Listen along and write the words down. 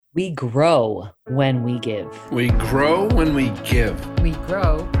We grow when we give. We grow when we give. We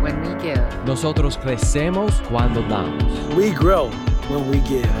grow when we give. Nosotros crecemos cuando damos. We grow when we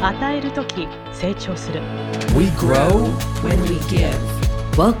give. 与えるとき成長する。 We grow when we give.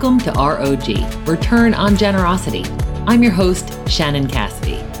 Welcome to ROG, Return on Generosity. I'm your host, Shannon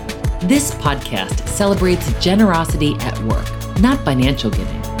Cassidy. This podcast celebrates generosity at work, not financial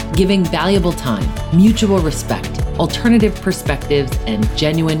giving valuable time, mutual respect, alternative perspectives, and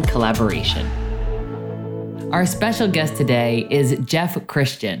genuine collaboration. Our special guest today is Jeff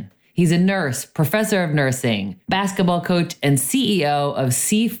Christian. He's a nurse, professor of nursing, basketball coach, and CEO of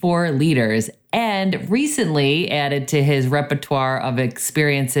C4 Leaders, and recently added to his repertoire of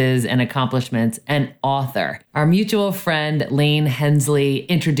experiences and accomplishments, an author. Our mutual friend, Lane Hensley,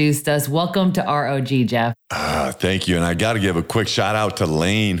 introduced us. Welcome to ROG, Jeff. Thank you. And I got to give a quick shout out to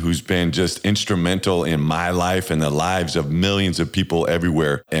Lane, who's been just instrumental in my life and the lives of millions of people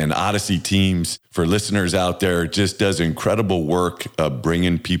everywhere. And Odyssey Teams, for listeners out there, just does incredible work of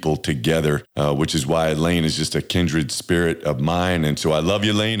bringing people together, which is why Lane is just a kindred spirit of mine. And so I love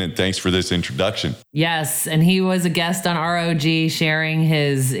you, Lane, and thanks for this introduction. Yes, and he was a guest on ROG sharing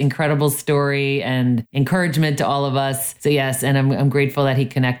his incredible story and encouragement to all of us. So yes, and I'm grateful that he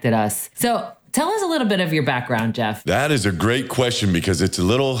connected us. So tell us a little bit of your background, Jeff. That is a great question because it's a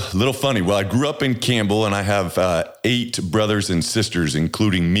little funny. Well, I grew up in Campbell and I have 8 brothers and sisters,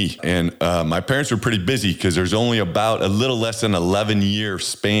 including me. And my parents were pretty busy because there's only about a little less than 11-year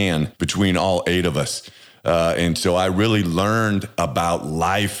span between all 8 of us. And so I really learned about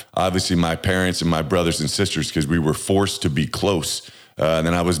life, obviously my parents and my brothers and sisters, because we were forced to be close. And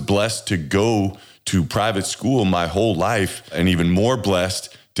then I was blessed to go to private school my whole life, and even more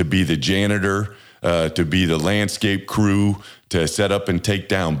blessed to be the janitor, to be the landscape crew, to set up and take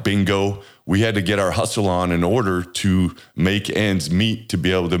down bingo. We had to get our hustle on in order to make ends meet, to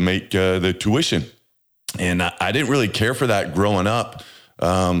be able to make the tuition. And I didn't really care for that growing up.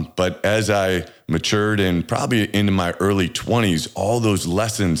 But as I matured and probably into my early 20s, all those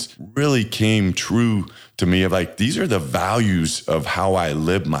lessons really came true to me of like, these are the values of how I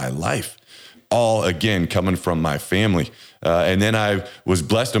live my life. All, again, coming from my family. And then I was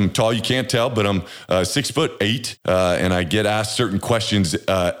blessed. I'm tall, you can't tell, but I'm 6'8", and I get asked certain questions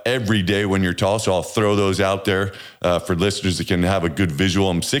every day when you're tall. So I'll throw those out there for listeners that can have a good visual.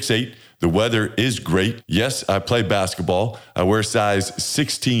 I'm 6'8". The weather is great. Yes, I play basketball. I wear a size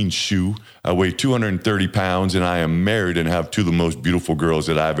 16 shoe. I weigh 230 pounds, and I am married and have 2 of the most beautiful girls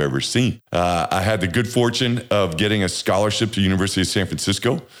that I've ever seen. I had the good fortune of getting a scholarship to the University of San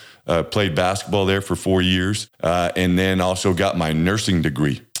Francisco. Played basketball there for 4 years, and then also got my nursing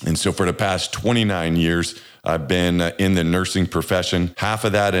degree. And so for the past 29 years, I've been in the nursing profession, half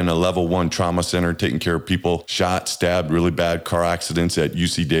of that in a level 1 trauma center, taking care of people shot, stabbed, really bad car accidents at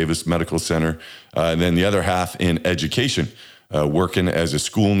UC Davis Medical Center. And then the other half in education, working as a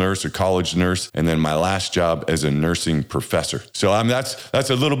school nurse, a college nurse, and then my last job as a nursing professor. So that's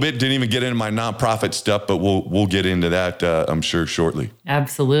a little bit, didn't even get into my nonprofit stuff, but we'll get into that, I'm sure, shortly.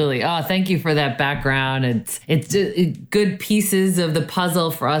 Absolutely. Oh, thank you for that background. It's good pieces of the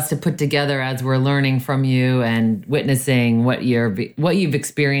puzzle for us to put together as we're learning from you and witnessing what you've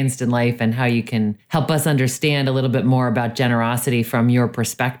experienced in life and how you can help us understand a little bit more about generosity from your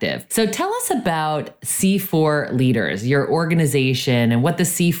perspective. So tell us about C4 Leaders, your organization, and what the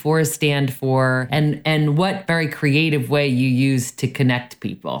C4s stand for, and what very creative way you use to connect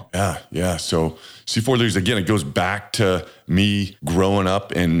people. Yeah. So C4 Leaders, again, it goes back to me growing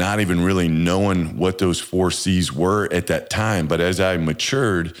up and not even really knowing what those 4 C's were at that time. But as I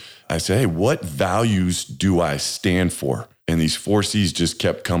matured, I said, hey, what values do I stand for? And these 4 C's just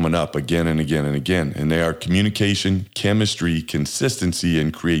kept coming up again and again and again. And they are communication, chemistry, consistency,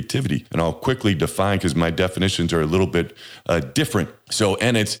 and creativity. And I'll quickly define because my definitions are a little bit different. So,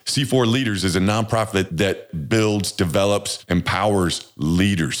 and it's C4 Leaders is a nonprofit that builds, develops, empowers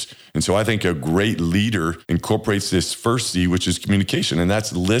leaders. And so I think a great leader incorporates this first C, which is communication, and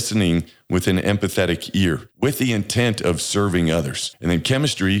that's listening with an empathetic ear with the intent of serving others. And then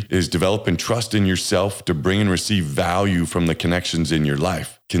chemistry is developing trust in yourself to bring and receive value from the connections in your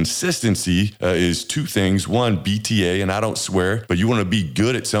life. Consistency is 2 things. 1, BTA, and I don't swear, but you want to be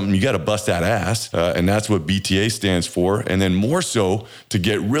good at something, you got to bust that ass. And that's what BTA stands for. And then more so, to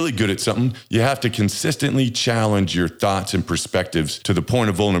get really good at something, you have to consistently challenge your thoughts and perspectives to the point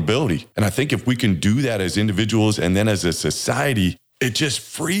of vulnerability. And I think if we can do that as individuals and then as a society, it just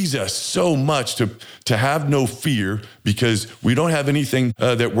frees us so much to have no fear, because we don't have anything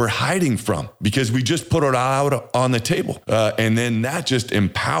that we're hiding from, because we just put it out on the table. And then that just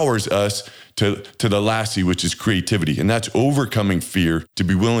empowers us to the last C, which is creativity. And that's overcoming fear, to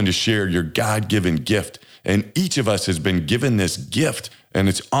be willing to share your God-given gift. And each of us has been given this gift, and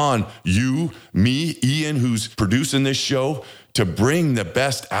it's on you, me, Ian, who's producing this show, to bring the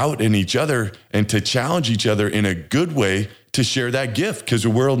best out in each other and to challenge each other in a good way to share that gift, because the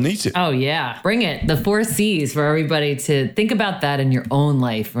world needs it. Oh, yeah. Bring it. The 4 C's for everybody to think about that in your own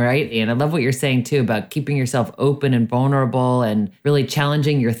life, right? And I love what you're saying, too, about keeping yourself open and vulnerable and really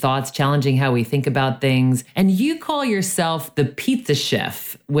challenging your thoughts, challenging how we think about things. And you call yourself the pizza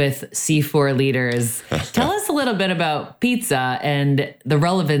chef with C4 Leaders. Tell us a little bit about pizza and the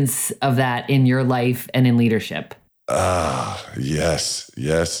relevance of that in your life and in leadership. Yes.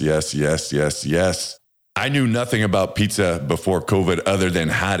 I knew nothing about pizza before COVID other than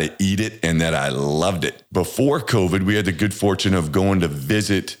how to eat it and that I loved it. Before COVID, we had the good fortune of going to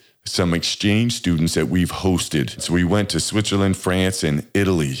visit some exchange students that we've hosted. So we went to Switzerland, France, and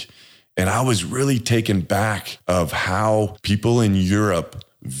Italy. And I was really taken back of how people in Europe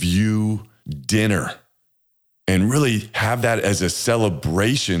view dinner and really have that as a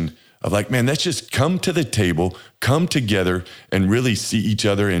celebration of like, man, let's just come to the table, come together and really see each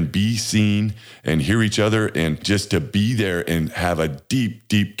other and be seen and hear each other, and just to be there and have a deep,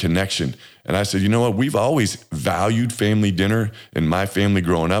 deep connection. And I said, you know what? We've always valued family dinner in my family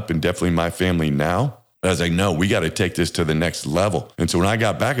growing up, and definitely my family now. I was like, no, we got to take this to the next level. And so when I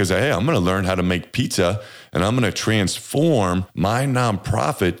got back, I was like, hey, I'm going to learn how to make pizza, and I'm going to transform my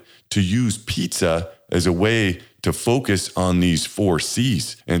nonprofit to use pizza as a way to focus on these 4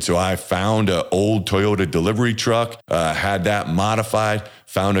 C's. And so I found an old Toyota delivery truck, had that modified,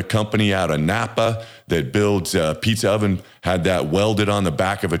 found a company out of Napa that builds a pizza oven, had that welded on the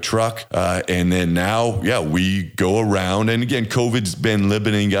back of a truck. And then now, we go around. And again, COVID's been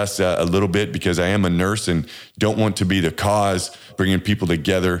limiting us a little bit, because I am a nurse and don't want to be the cause bringing people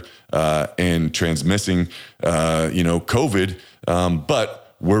together and transmitting, COVID. But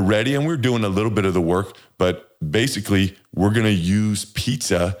we're ready, and we're doing a little bit of the work. But basically, we're going to use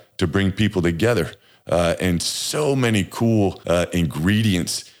pizza to bring people together, and so many cool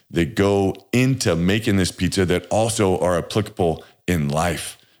ingredients that go into making this pizza that also are applicable in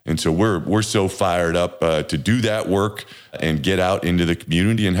life. And so we're so fired up to do that work and get out into the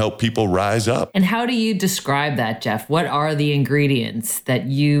community and help people rise up. And how do you describe that, Jeff? What are the ingredients that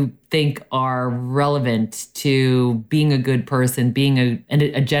you think are relevant to being a good person, being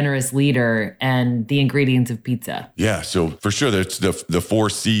a generous leader, and the ingredients of pizza? Yeah, so for sure, that's the 4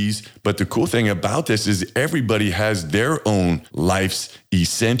 C's. But the cool thing about this is everybody has their own life's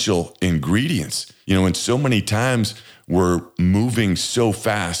essential ingredients. And so many times we're moving so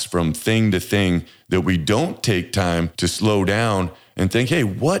fast from thing to thing that we don't take time to slow down and think, hey,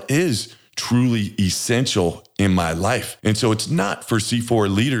 what is truly essential in my life? And so it's not for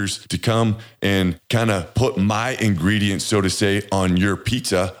C4 Leaders to come and kind of put my ingredients, so to say, on your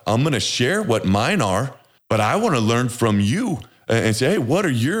pizza. I'm going to share what mine are, but I want to learn from you and say, hey, what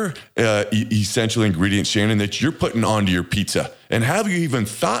are your essential ingredients, Shannon, that you're putting onto your pizza? And have you even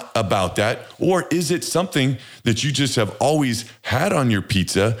thought about that? Or is it something that you just have always had on your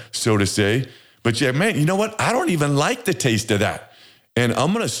pizza, so to say? But yeah, man, you know what? I don't even like the taste of that. And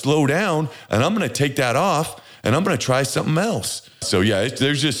I'm going to slow down, and I'm going to take that off, and I'm going to try something else. So yeah,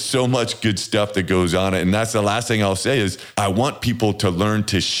 there's just so much good stuff that goes on. And that's the last thing I'll say is I want people to learn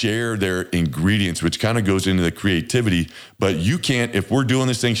to share their ingredients, which kind of goes into the creativity. But you can't, if we're doing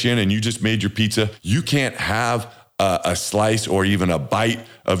this thing, Shannon, and you just made your pizza, you can't have a slice or even a bite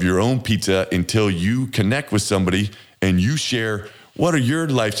of your own pizza until you connect with somebody and you share what are your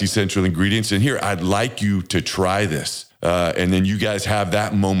life's essential ingredients. And here, I'd like you to try this. And then you guys have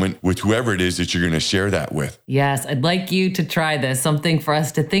that moment with whoever it is that you're going to share that with. Yes, I'd like you to try this, something for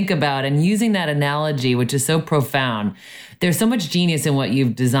us to think about. And using that analogy, which is so profound, there's so much genius in what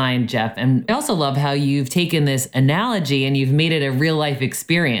you've designed, Jeff. And I also love how you've taken this analogy and you've made it a real life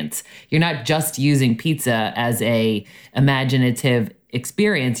experience. You're not just using pizza as a imaginative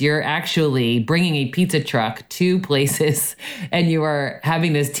experience. You're actually bringing a pizza truck to places, and you are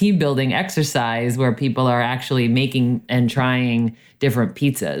having this team building exercise where people are actually making and trying different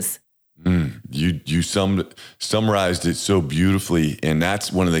pizzas. You summarized it so beautifully, and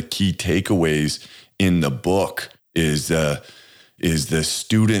that's one of the key takeaways in the book is the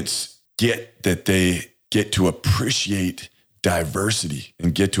students they get to appreciate diversity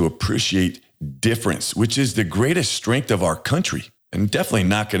and get to appreciate difference, which is the greatest strength of our country. And definitely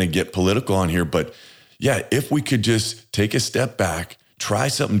not going to get political on here, but yeah, if we could just take a step back, try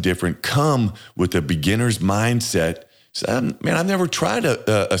something different, come with a beginner's mindset. So, man, I've never tried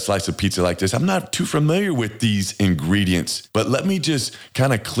a slice of pizza like this. I'm not too familiar with these ingredients, but let me just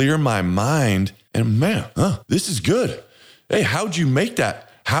kind of clear my mind. And man, this is good. Hey, how'd you make that?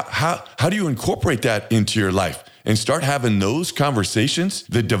 How do you incorporate that into your life? And start having those conversations.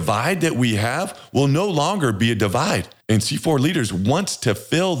 The divide that we have will no longer be a divide. And C4 Leaders wants to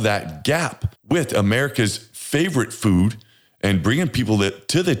fill that gap with America's favorite food and bringing people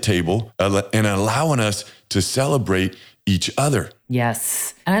to the table and allowing us to celebrate each other.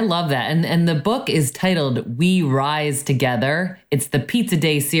 Yes. And I love that. And the book is titled We Rise Together. It's the Pizza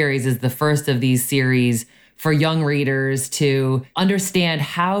Day series is the first of these series for young readers to understand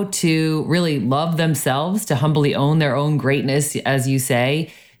how to really love themselves, to humbly own their own greatness, as you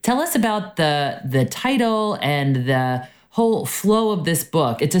say. Tell us about the title and the whole flow of this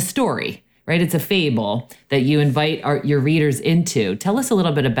book. It's a story, right? It's a fable that you invite your readers into. Tell us a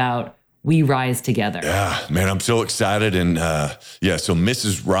little bit about We Rise Together. Yeah, man, I'm so excited. And so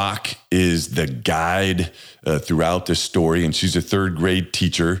Mrs. Rock is the guide throughout the story. And she's a third grade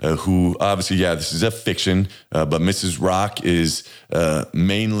teacher who obviously, this is a fiction, but Mrs. Rock is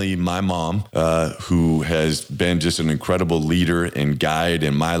mainly my mom, who has been just an incredible leader and guide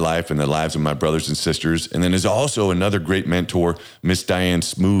in my life and the lives of my brothers and sisters. And then is also another great mentor, Miss Diane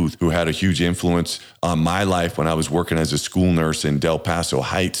Smooth, who had a huge influence on my life when I was working as a school nurse in Del Paso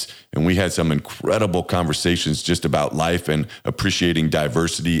Heights. And we had some incredible conversations just about life and appreciating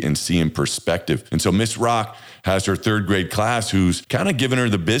diversity and seeing perspective. And so Miss Rock has her third grade class who's kind of giving her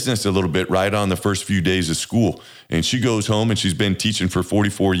the business a little bit right on the first few days of school. And she goes home, and she's been teaching for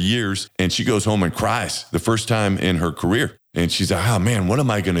 44 years, and she goes home and cries the first time in her career. And she's like, oh man, what am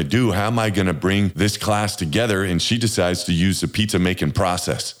I going to do? How am I going to bring this class together? And she decides to use the pizza making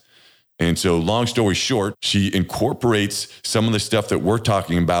process. And so long story short, she incorporates some of the stuff that we're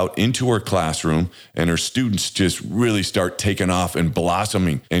talking about into her classroom, and her students just really start taking off and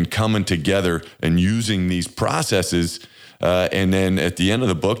blossoming and coming together and using these processes. And then at the end of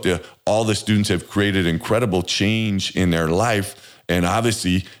the book, all the students have created incredible change in their life. And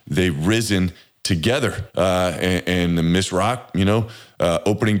obviously they've risen together. And Miss Rock,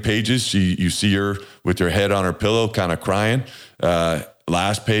 opening pages, you see her with her head on her pillow, kind of crying.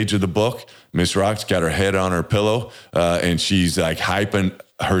 Last page of the book, Miss Rock's got her head on her pillow, and she's like hyping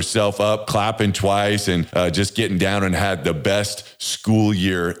herself up, clapping twice, and just getting down, and had the best school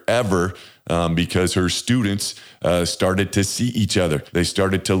year ever because her students started to see each other. They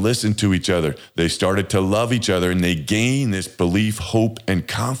started to listen to each other. They started to love each other, and they gain this belief, hope, and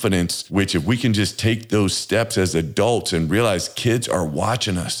confidence, which if we can just take those steps as adults and realize kids are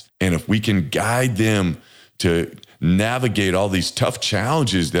watching us, and if we can guide them to navigate all these tough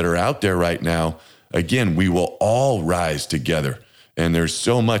challenges that are out there right now, again, we will all rise together. And there's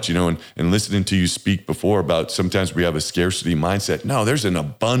so much, and listening to you speak before about sometimes we have a scarcity mindset. No, there's an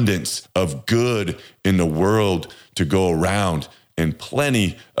abundance of good in the world to go around, and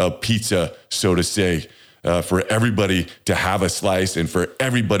plenty of pizza, so to say, for everybody to have a slice, and for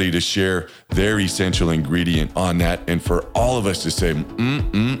everybody to share their essential ingredient on that, and for all of us to say,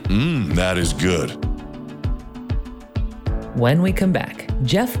 that is good. When we come back,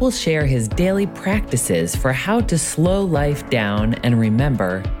 Jeff will share his daily practices for how to slow life down and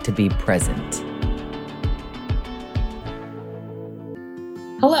remember to be present.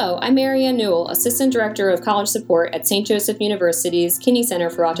 Hello, I'm Marianne Newell, Assistant Director of College Support at St. Joseph University's Kinney Center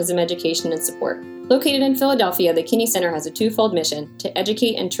for Autism Education and Support. Located in Philadelphia, the Kinney Center has a twofold mission: to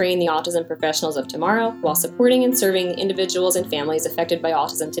educate and train the autism professionals of tomorrow while supporting and serving the individuals and families affected by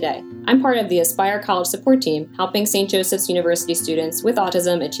autism today. I'm part of the Aspire College Support Team, helping St. Joseph's University students with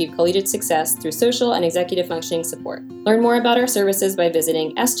autism achieve collegiate success through social and executive functioning support. Learn more about our services by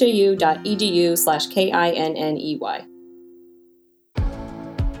visiting sju.edu/KINNEY.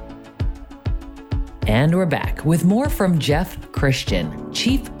 And we're back with more from Jeff Christian,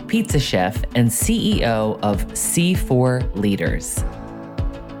 Chief Pizza Chef and CEO of C4 Leaders.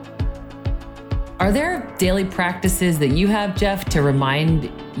 Are there daily practices that you have, Jeff, to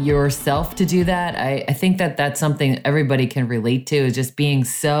remind yourself to do that? I think that's something everybody can relate to, is just being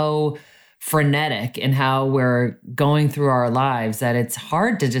so frenetic in how we're going through our lives that it's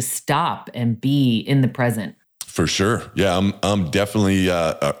hard to just stop and be in the present. For sure. Yeah, I'm definitely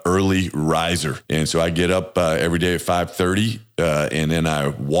an early riser. And so I get up every day at 5:30 and then I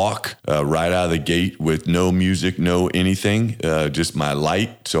walk right out of the gate with no music, no anything, just my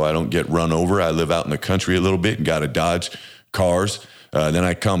light so I don't get run over. I live out in the country a little bit and got to dodge cars. Then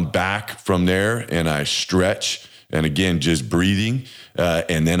I come back from there and I stretch, and again, just breathing.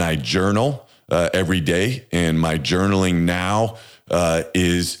 And then I journal. every day. And my journaling now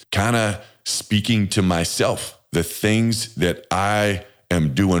is kind of speaking to myself, the things that I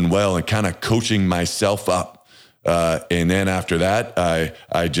am doing well and kind of coaching myself up. And then after that,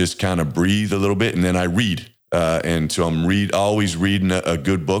 I just kind of breathe a little bit and then I read. And so I'm always reading a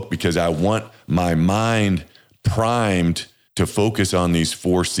good book because I want my mind primed to focus on these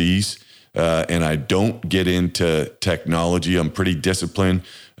 4 C's. And I don't get into technology. I'm pretty disciplined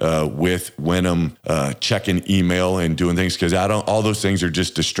with when I'm checking email and doing things because all those things are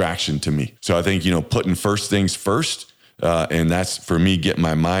just distraction to me. So I think, putting first things first, and that's for me, getting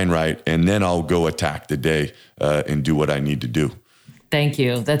my mind right. And then I'll go attack the day and do what I need to do. Thank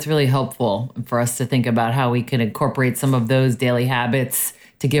you. That's really helpful for us to think about how we can incorporate some of those daily habits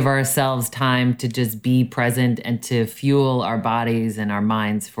to give ourselves time to just be present and to fuel our bodies and our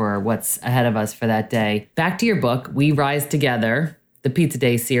minds for what's ahead of us for that day. Back to your book, We Rise Together, the Pizza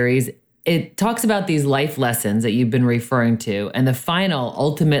Day series. It talks about these life lessons that you've been referring to. And the final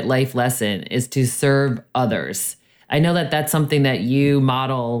ultimate life lesson is to serve others. I know that that's something that you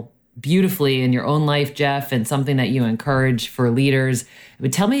model beautifully in your own life, Jeff, and something that you encourage for leaders.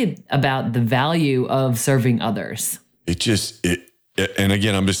 But tell me about the value of serving others. And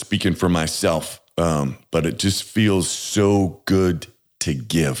again, I'm just speaking for myself, but it just feels so good to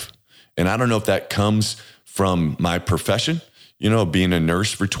give. And I don't know if that comes from my profession, being a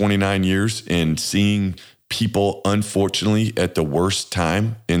nurse for 29 years and seeing people, unfortunately, at the worst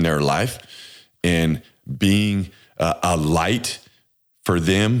time in their life and being a light for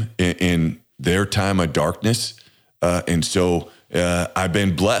them in their time of darkness. And so I've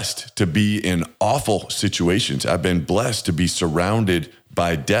been blessed to be in awful situations. I've been blessed to be surrounded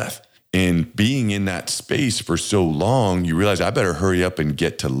by death. And being in that space for so long, you realize I better hurry up and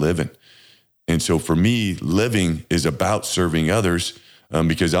get to living. And so for me, living is about serving others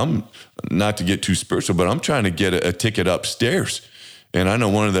because I'm, not to get too spiritual, but I'm trying to get a ticket upstairs. And I know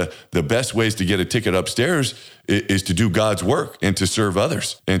one of the best ways to get a ticket upstairs is to do God's work and to serve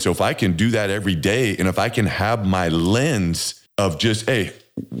others. And so if I can do that every day, and if I can have my lens of just, hey,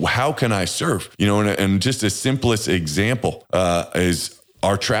 how can I serve? And just the simplest example is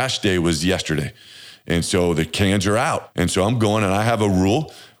our trash day was yesterday. And so the cans are out. And so I'm going and I have a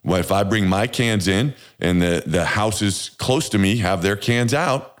rule. Well, if I bring my cans in and the houses close to me have their cans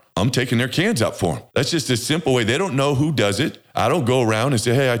out, I'm taking their cans up for them. That's just a simple way. They don't know who does it. I don't go around and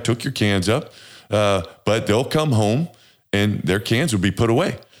say, hey, I took your cans up. But they'll come home and their cans will be put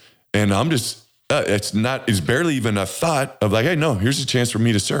away. And I'm just, it's barely even a thought of like, hey, no, here's a chance for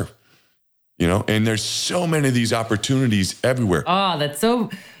me to serve. And there's so many of these opportunities everywhere. Oh, that's so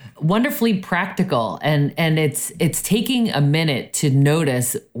wonderfully practical. And it's taking a minute to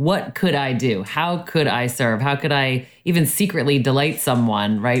notice, what could I do? How could I serve? How could I even secretly delight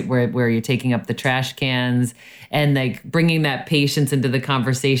someone, right? Where you're taking up the trash cans and like bringing that patience into the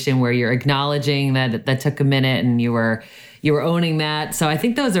conversation where you're acknowledging that took a minute and you were owning that. So I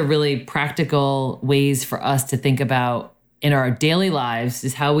think those are really practical ways for us to think about in our daily lives,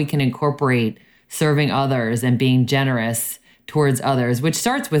 is how we can incorporate serving others and being generous towards others, which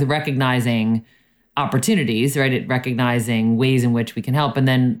starts with recognizing opportunities, right? Recognizing ways in which we can help, and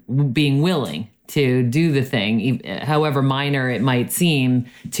then being willing to do the thing, however minor it might seem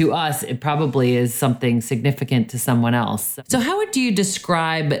to us. It probably is something significant to someone else. So how would you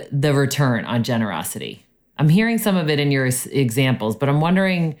describe the return on generosity? I'm hearing some of it in your examples, but I'm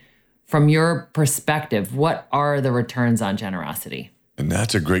wondering, from your perspective, what are the returns on generosity? And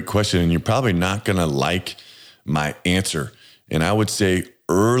that's a great question. And you're probably not going to like my answer. And I would say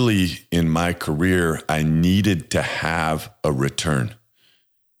early in my career, I needed to have a return.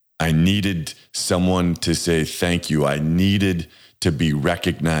 I needed someone to say thank you. I needed to be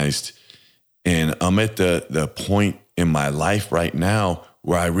recognized. And I'm at the point in my life right now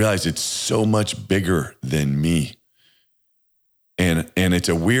where I realize it's so much bigger than me. And it's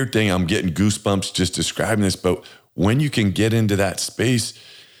a weird thing. I'm getting goosebumps just describing this, but when you can get into that space,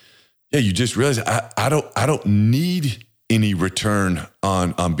 you just realize I don't need any return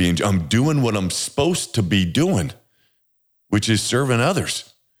on I'm doing what I'm supposed to be doing, which is serving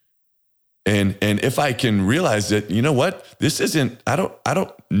others. And if I can realize that, you know what, I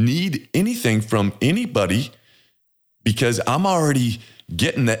don't need anything from anybody because I'm already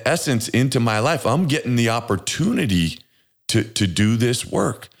getting the essence into my life. I'm getting the opportunity to do this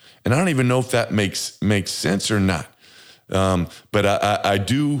work. And I don't even know if that makes sense or not. But I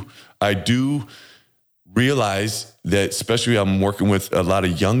do realize that, especially I'm working with a lot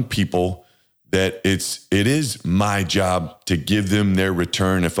of young people, that it is my job to give them their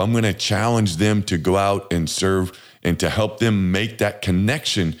return. If I'm going to challenge them to go out and serve and to help them make that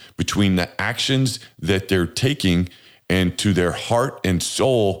connection between the actions that they're taking and to their heart and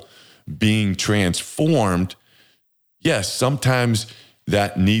soul being transformed. Yes, sometimes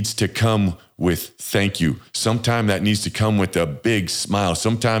that needs to come with thank you. Sometimes that needs to come with a big smile.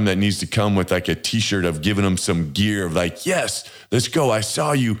 Sometimes that needs to come with like a t-shirt of giving them some gear of like, yes, let's go. I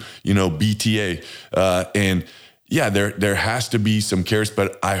saw you, BTA. And yeah, there has to be some cares,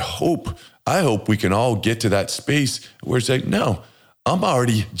 but I hope we can all get to that space where it's like, no, I'm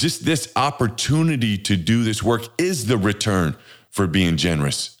already just this opportunity to do this work is the return for being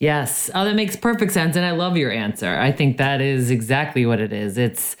generous. Yes. Oh, that makes perfect sense. And I love your answer. I think that is exactly what it is.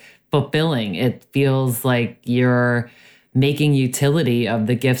 It's fulfilling. It feels like you're making utility of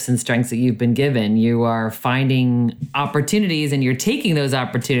the gifts and strengths that you've been given. You are finding opportunities and you're taking those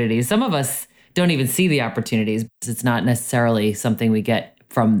opportunities. Some of us don't even see the opportunities. It's not necessarily something we get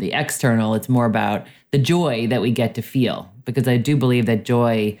from the external. It's more about the joy that we get to feel, because I do believe that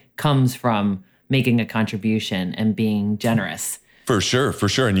joy comes from making a contribution and being generous. For sure.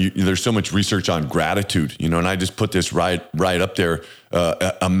 And there's so much research on gratitude, and I just put this right up there.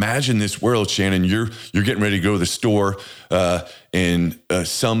 Imagine this world, Shannon. You're getting ready to go to the store, and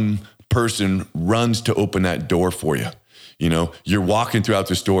some person runs to open that door for you. You're walking throughout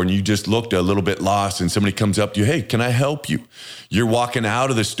the store and you just looked a little bit lost, and somebody comes up to you, hey, can I help you? You're walking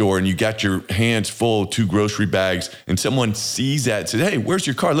out of the store and you got your hands full of 2 grocery bags, and someone sees that and says, hey, where's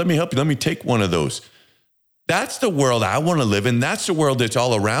your car? Let me help you. Let me take one of those. That's the world I want to live in. That's the world that's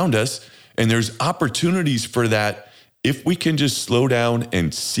all around us. And there's opportunities for that if we can just slow down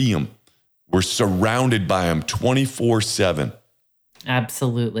and see them. We're surrounded by them 24/7.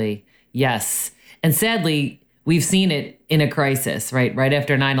 Absolutely. Yes. And sadly, we've seen it in a crisis, right? Right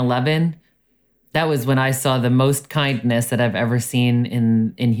after 9/11, that was when I saw the most kindness that I've ever seen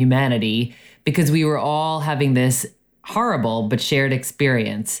in humanity, because we were all having this horrible but shared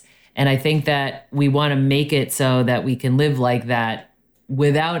experience. And I think that we want to make it so that we can live like that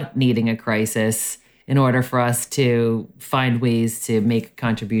without needing a crisis in order for us to find ways to make a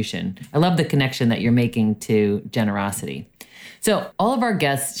contribution. I love the connection that you're making to generosity. So all of our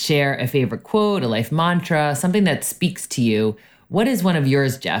guests share a favorite quote, a life mantra, something that speaks to you. What is one of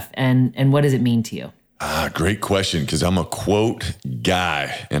yours, Jeff, and what does it mean to you? Great question, because I'm a quote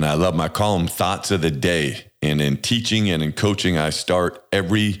guy, and I call them thoughts of the day. And in teaching and in coaching, I start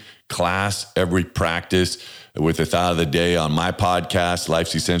every class, every practice with a thought of the day. On my podcast,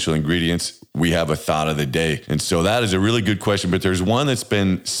 Life's Essential Ingredients, we have a thought of the day. And so that is a really good question, but there's one that's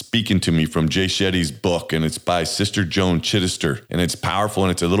been speaking to me from Jay Shetty's book, and it's by Sister Joan Chittister, and it's powerful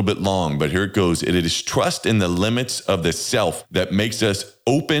and it's a little bit long, but here it goes. It is trust in the limits of the self that makes us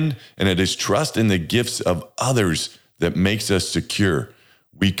open, and it is trust in the gifts of others that makes us secure.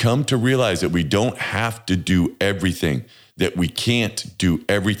 We come to realize that we don't have to do everything, that we can't do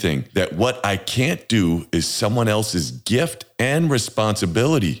everything, that what I can't do is someone else's gift and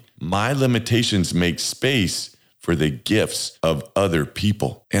responsibility. My limitations make space for the gifts of other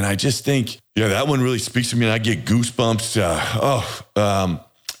people. And I just think, that one really speaks to me, and I get goosebumps.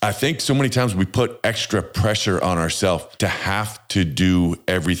 I think so many times we put extra pressure on ourselves to have to do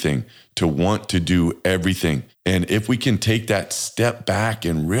everything, to want to do everything. And if we can take that step back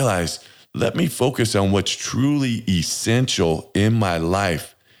and realize, let me focus on what's truly essential in my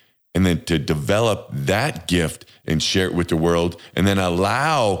life, and then to develop that gift and share it with the world, and then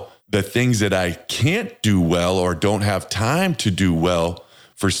allow the things that I can't do well or don't have time to do well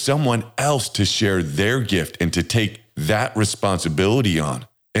for someone else to share their gift and to take that responsibility on.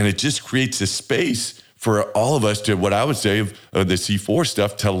 And it just creates a space for all of us to, what I would say of the C4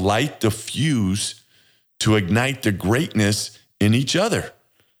 stuff, to light the fuse, to ignite the greatness in each other.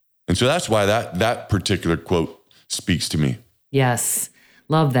 And so that's why that particular quote speaks to me. Yes.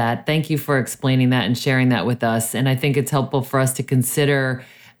 Love that. Thank you for explaining that and sharing that with us. And I think it's helpful for us to consider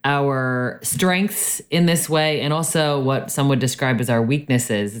our strengths in this way, and also what some would describe as our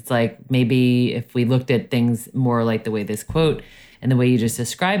weaknesses. It's like maybe if we looked at things more like the way this quote and the way you just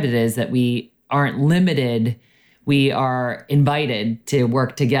described it is, that we aren't limited, we are invited to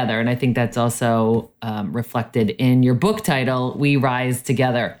work together. And I think that's also reflected in your book title, We Rise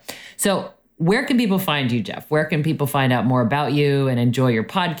Together. So where can people find you, Jeff? Where can people find out more about you and enjoy your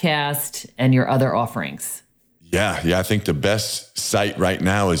podcast and your other offerings? Yeah. I think the best site right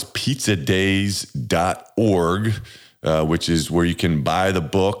now is pizzadays.org, which is where you can buy the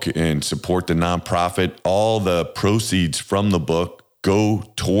book and support the nonprofit. All the proceeds from the book go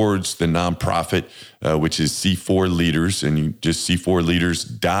towards the nonprofit, which is C4 Leaders, and you just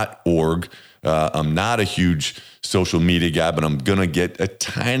c4leaders.org. I'm not a huge social media guy, but I'm going to get a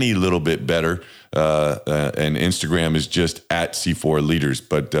tiny little bit better. And Instagram is just at C4 Leaders,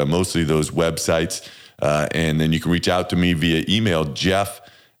 but mostly those websites. And then you can reach out to me via email, Jeff,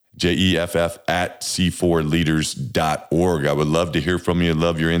 Jeff, at c4leaders.org. I would love to hear from you.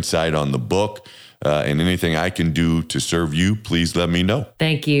 Love your insight on the book. And anything I can do to serve you, please let me know.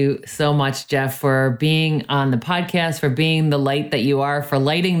 Thank you so much, Jeff, for being on the podcast, for being the light that you are, for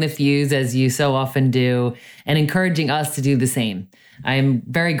lighting the fuse as you so often do, and encouraging us to do the same. I'm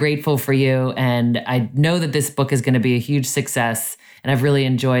very grateful for you, and I know that this book is going to be a huge success, and I've really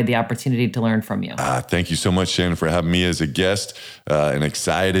enjoyed the opportunity to learn from you. Thank you so much, Shannon, for having me as a guest, and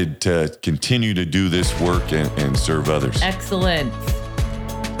excited to continue to do this work and serve others. Excellent.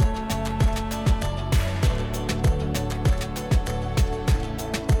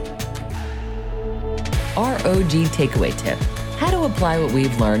 ROG takeaway tip: how to apply what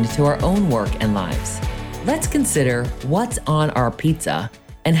we've learned to our own work and lives. Let's consider what's on our pizza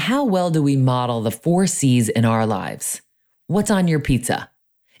and how well do we model the 4 C's in our lives. What's on your pizza?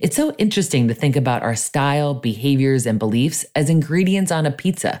 It's so interesting to think about our style, behaviors, and beliefs as ingredients on a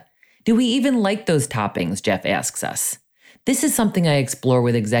pizza. Do we even like those toppings, Jeff asks us. This is something I explore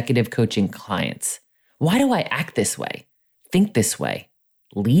with executive coaching clients. Why do I act this way, think this way,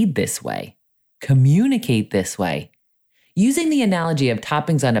 lead this way, communicate this way? Using the analogy of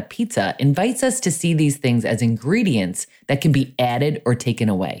toppings on a pizza invites us to see these things as ingredients that can be added or taken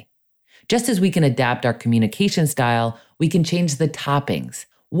away. Just as we can adapt our communication style, we can change the toppings.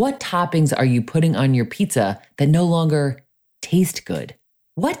 What toppings are you putting on your pizza that no longer taste good?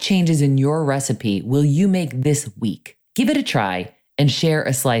 What changes in your recipe will you make this week? Give it a try and share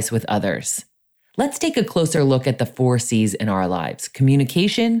a slice with others. Let's take a closer look at the 4 C's in our lives: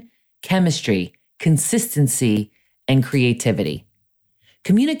 communication, chemistry, consistency, and creativity.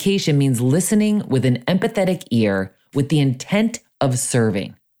 Communication means listening with an empathetic ear with the intent of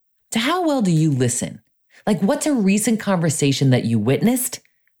serving. So how well do you listen? Like, what's a recent conversation that you witnessed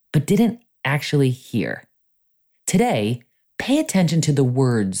but didn't actually hear? Today, pay attention to the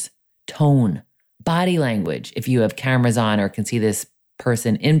words, tone, body language if you have cameras on or can see this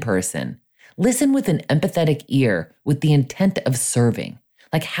person in person. Listen with an empathetic ear with the intent of serving.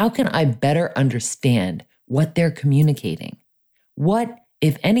 Like, how can I better understand what they're communicating? What,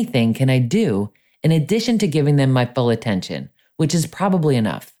 if anything, can I do in addition to giving them my full attention, which is probably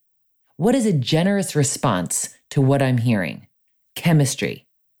enough? What is a generous response to what I'm hearing? Chemistry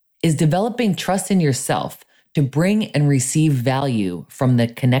is developing trust in yourself to bring and receive value from the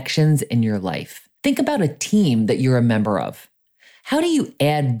connections in your life. Think about a team that you're a member of. How do you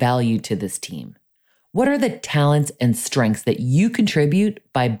add value to this team? What are the talents and strengths that you contribute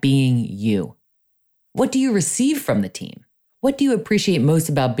by being you? What do you receive from the team? What do you appreciate most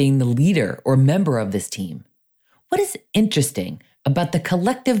about being the leader or member of this team? What is interesting about the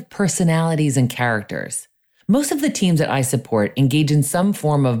collective personalities and characters? Most of the teams that I support engage in some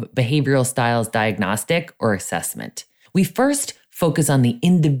form of behavioral styles diagnostic or assessment. We first focus on the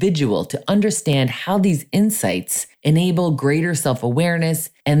individual to understand how these insights enable greater self-awareness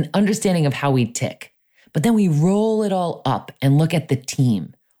and understanding of how we tick. But then we roll it all up and look at the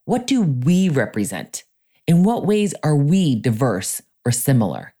team. What do we represent? In what ways are we diverse or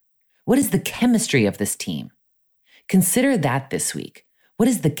similar? What is the chemistry of this team? Consider that this week. What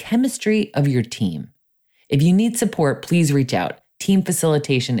is the chemistry of your team? If you need support, please reach out. Team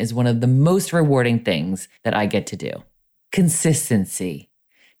facilitation is one of the most rewarding things that I get to do. Consistency.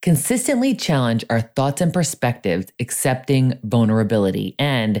 Consistently challenge our thoughts and perspectives, accepting vulnerability,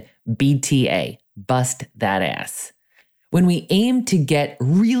 and BTA, bust that ass. When we aim to get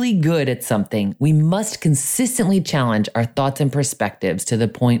really good at something, we must consistently challenge our thoughts and perspectives to the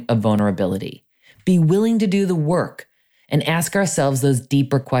point of vulnerability. Be willing to do the work and ask ourselves those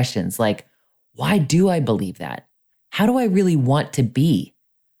deeper questions like, why do I believe that? How do I really want to be?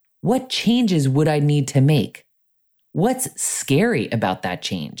 What changes would I need to make? What's scary about that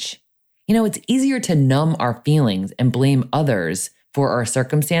change? It's easier to numb our feelings and blame others for our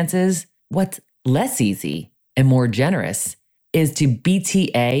circumstances. What's less easy and more generous is to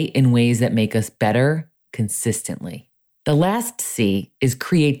BTA in ways that make us better consistently. The last C is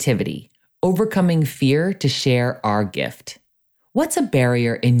creativity, overcoming fear to share our gift. What's a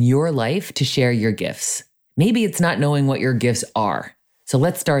barrier in your life to share your gifts? Maybe it's not knowing what your gifts are. So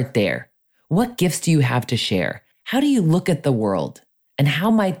let's start there. What gifts do you have to share? How do you look at the world? And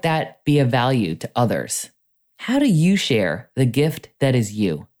how might that be of value to others? How do you share the gift that is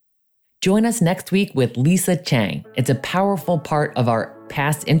you? Join us next week with Lisa Chang. It's a powerful part of our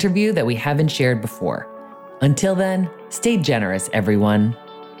past interview that we haven't shared before. Until then, stay generous, everyone.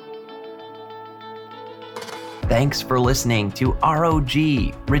 Thanks for listening to ROG,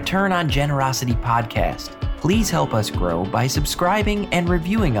 Return on Generosity podcast. Please help us grow by subscribing and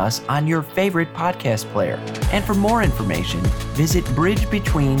reviewing us on your favorite podcast player. And for more information, visit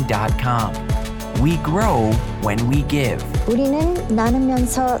bridgebetween.com. We grow when we give. 우리는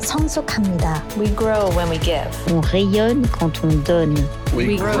나누면서 성숙합니다. We grow when we give. On rayonne quand on donne.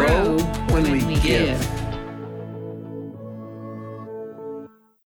 We grow when we give.